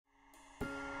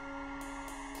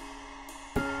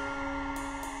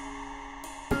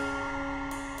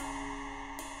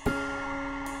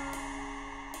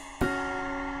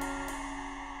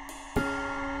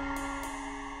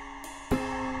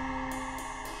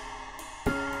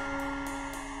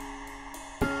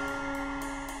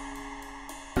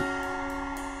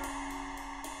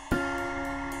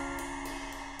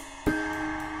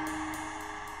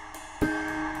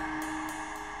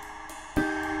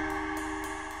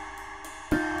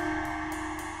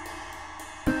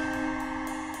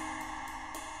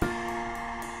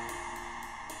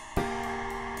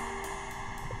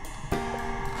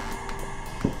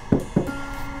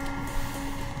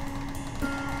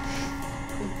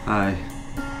Hi.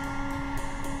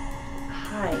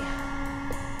 Hi.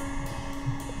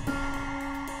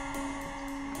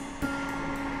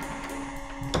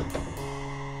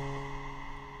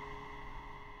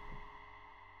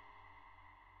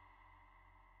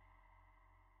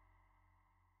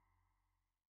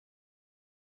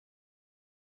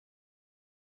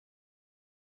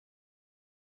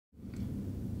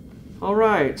 All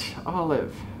right,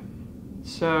 Olive.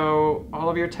 So, all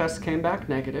of your tests came back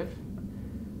negative.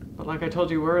 But like I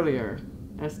told you earlier,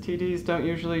 STDs don't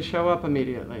usually show up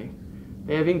immediately.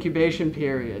 They have incubation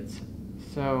periods.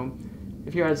 So,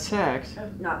 if you had sex...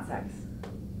 Not sex.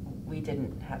 We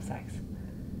didn't have sex.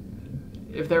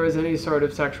 If there was any sort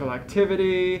of sexual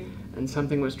activity and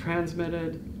something was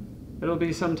transmitted, it'll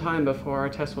be some time before our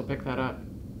test will pick that up.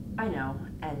 I know,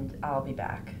 and I'll be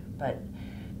back, but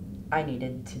I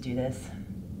needed to do this.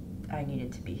 I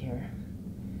needed to be here.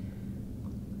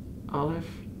 Olive,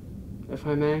 if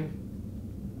I may,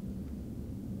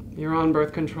 you're on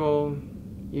birth control,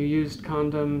 you used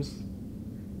condoms,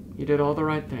 you did all the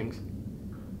right things.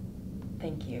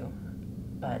 Thank you,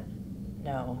 but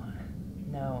no,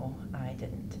 I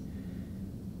didn't.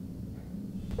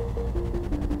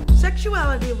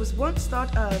 Sexuality was once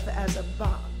thought of as a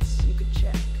box you could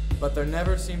check. But there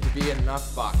never seemed to be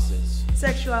enough boxes.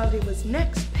 Sexuality was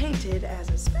next painted as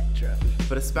a spectrum.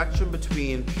 But a spectrum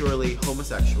between purely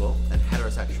homosexual and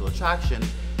heterosexual attraction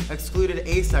excluded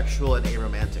asexual and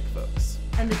aromantic folks.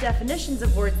 And the definitions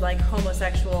of words like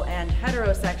homosexual and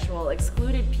heterosexual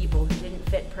excluded people who didn't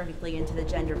fit perfectly into the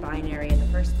gender binary in the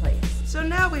first place. So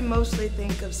now we mostly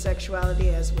think of sexuality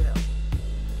as, well,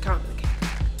 complicated.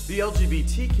 The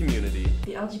LGBT community.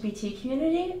 The LGBT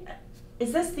community?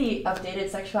 Is this the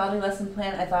updated sexuality lesson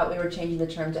plan? I thought we were changing the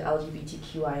term to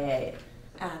LGBTQIA.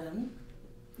 Adam,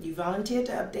 you volunteered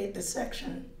to update this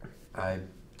section. I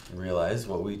realized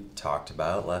what we talked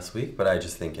about last week, but I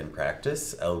just think in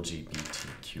practice,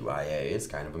 LGBTQIA is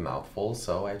kind of a mouthful,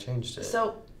 so I changed it.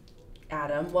 So,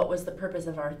 Adam, what was the purpose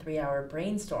of our 3-hour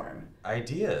brainstorm?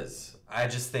 Ideas. I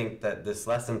just think that this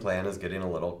lesson plan is getting a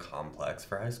little complex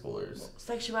for high schoolers.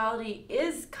 Sexuality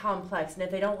is complex, and if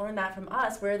they don't learn that from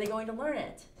us, where are they going to learn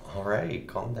it? All right,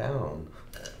 calm down.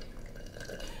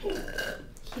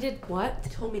 He did what? He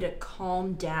told me to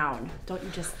calm down. Don't you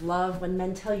just love when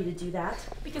men tell you to do that?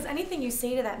 Because anything you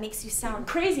say to that makes you sound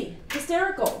crazy,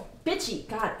 hysterical, bitchy.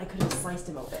 God, I could have sliced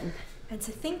him open. And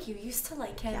to think you used to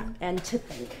like him. Yeah, and to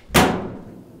think.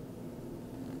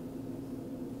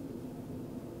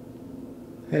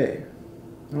 Hey,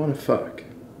 I wanna fuck.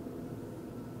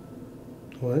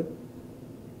 What?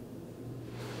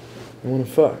 I wanna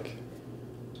fuck.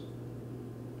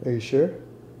 Are you sure?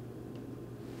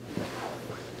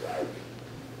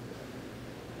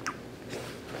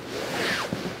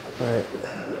 Alright.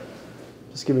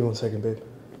 Just give me 1 second, babe.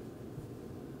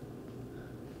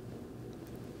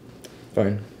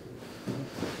 Fine.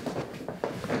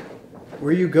 Where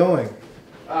are you going?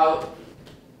 Out.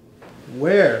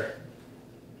 Where?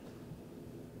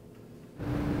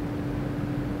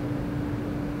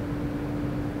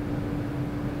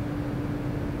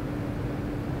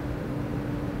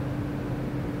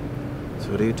 So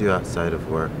what do you do outside of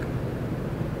work?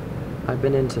 I've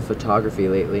been into photography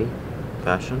lately.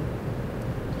 Fashion?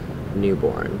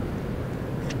 Newborn.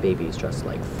 Babies dressed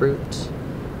like fruit.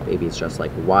 Babies dressed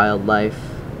like wildlife.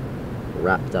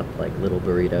 Wrapped up like little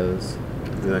burritos.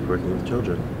 You like working with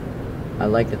children? I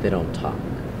like that they don't talk.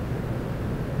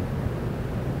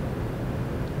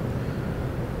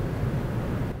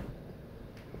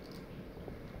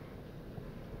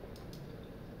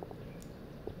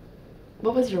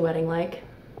 What was your wedding like?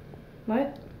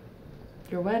 What?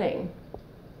 Your wedding.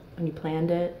 When you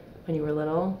planned it, when you were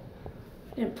little.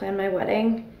 I didn't plan my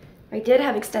wedding. I did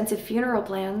have extensive funeral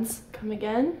plans. Come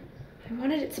again? I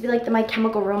wanted it to be like the My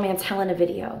Chemical Romance Helena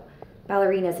video.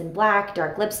 Ballerinas in black,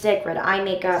 dark lipstick, red eye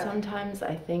makeup. Sometimes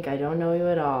I think I don't know you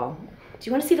at all. Do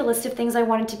you want to see the list of things I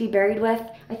wanted to be buried with?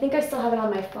 I think I still have it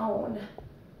on my phone.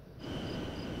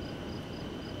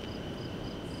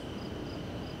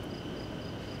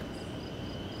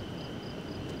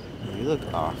 You look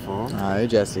awful. Hi,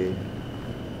 Jesse.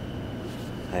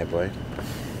 Hey, boy.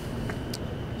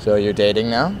 So you're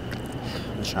dating now?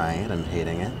 I'm trying it. I'm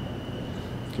hating it.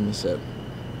 Give me a sip.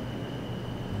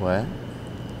 What?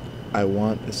 I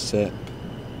want a sip.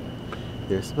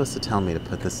 You're supposed to tell me to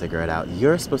put the cigarette out.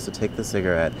 You're supposed to take the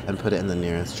cigarette and put it in the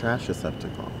nearest trash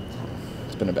receptacle.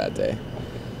 It's been a bad day.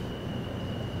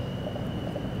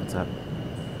 What's up?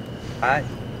 Hi.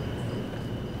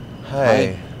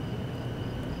 Hey.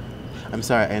 I'm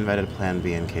sorry, I invited Plan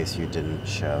B in case you didn't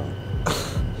show.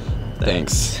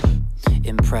 Thanks.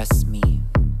 Impress me.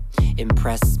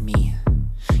 impress me.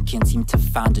 Can't seem to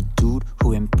find a dude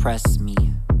who impress me.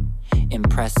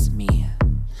 Impress me,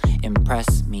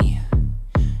 impress me.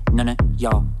 None of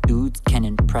y'all dudes can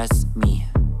impress me.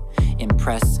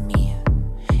 Impress me,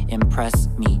 impress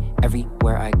me.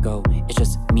 Everywhere I go, it's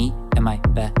just me and my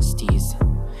besties.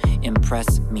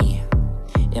 Impress me,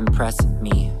 impress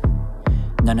me.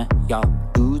 None of y'all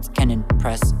dudes can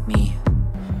impress me.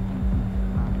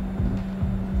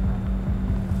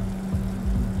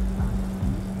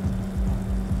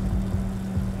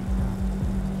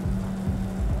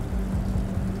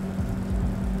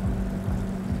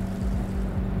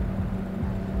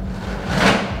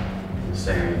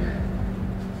 Staring.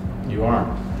 You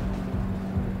aren't.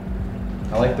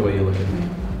 I like the way you look at me.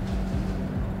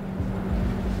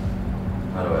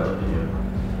 How do I look at you?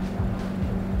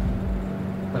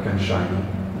 Like I'm shiny.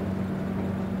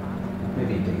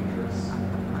 Maybe dangerous.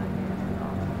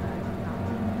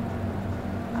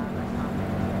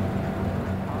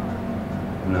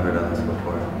 I've never done this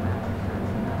before.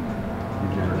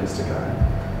 You've never kissed a guy.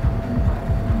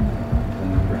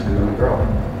 Then pretend I'm a girl.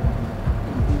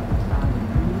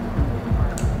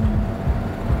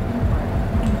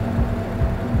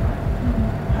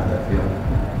 How'd that feel?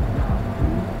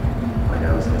 Like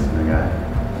I was kissing a guy.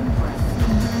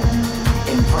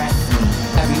 Impress me,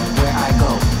 everywhere I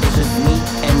go, it's just me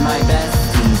and my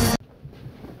besties.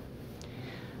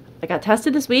 I got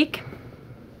tested this week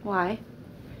Why?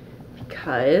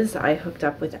 because I hooked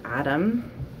up with Adam.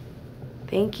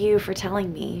 Thank you for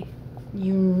telling me.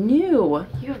 You knew.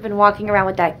 You have been walking around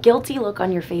with that guilty look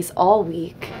on your face all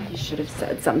week. You should have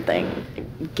said something.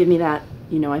 Give me that.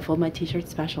 You know I fold my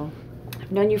t-shirts special.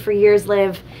 I've known you for years,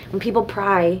 Liv. When people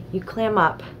pry, you clam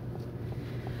up.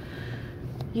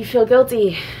 You feel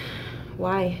guilty.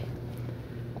 Why?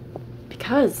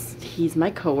 Because he's my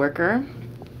coworker.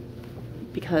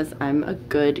 Because I'm a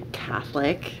good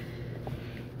Catholic.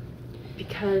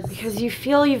 Because you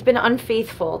feel you've been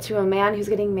unfaithful to a man who's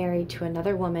getting married to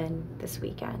another woman this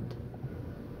weekend.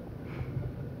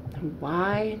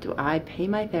 Why do I pay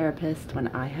my therapist when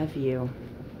I have you?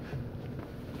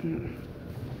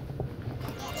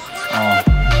 Oh,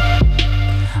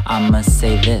 I'ma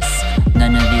say this.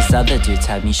 None of these other dudes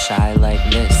had me shy like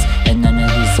this. And none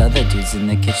of these other dudes in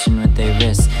the kitchen with their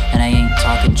wrists. And I ain't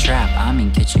talking trap, I'm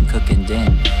in kitchen cooking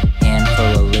din. Hand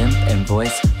full of limp and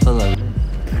voice full of...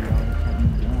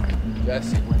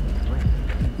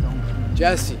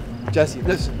 Jesse,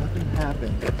 listen, nothing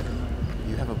happened.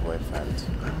 You have a boyfriend.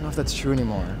 I don't know if that's true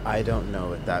anymore. I don't know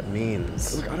what that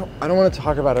means. Look, I don't want to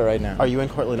talk about it right now. Are you and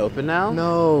Cortland open now?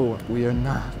 No, we are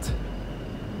not.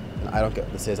 I don't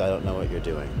get this. I don't know what you're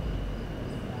doing.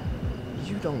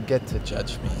 You don't get to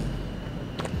judge me.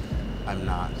 I'm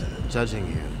not judging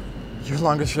you. Your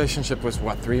longest relationship was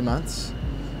what, 3 months?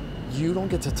 You don't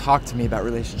get to talk to me about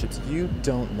relationships. You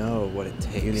don't know what it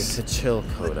takes. You need to chill,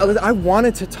 Koda. I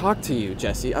wanted to talk to you,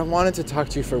 Jesse. I wanted to talk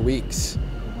to you for weeks,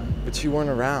 but you weren't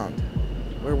around.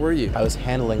 Where were you? I was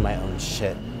handling my own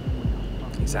shit.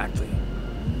 Exactly.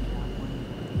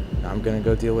 Now I'm gonna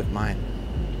go deal with mine.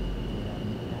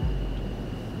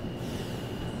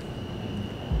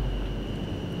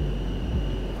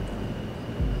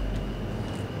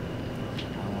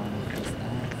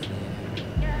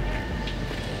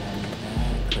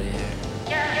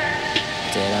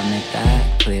 Did I make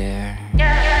that clear?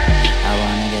 I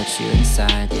wanna get you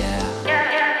inside, yeah.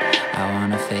 I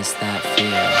wanna face that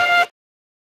fear.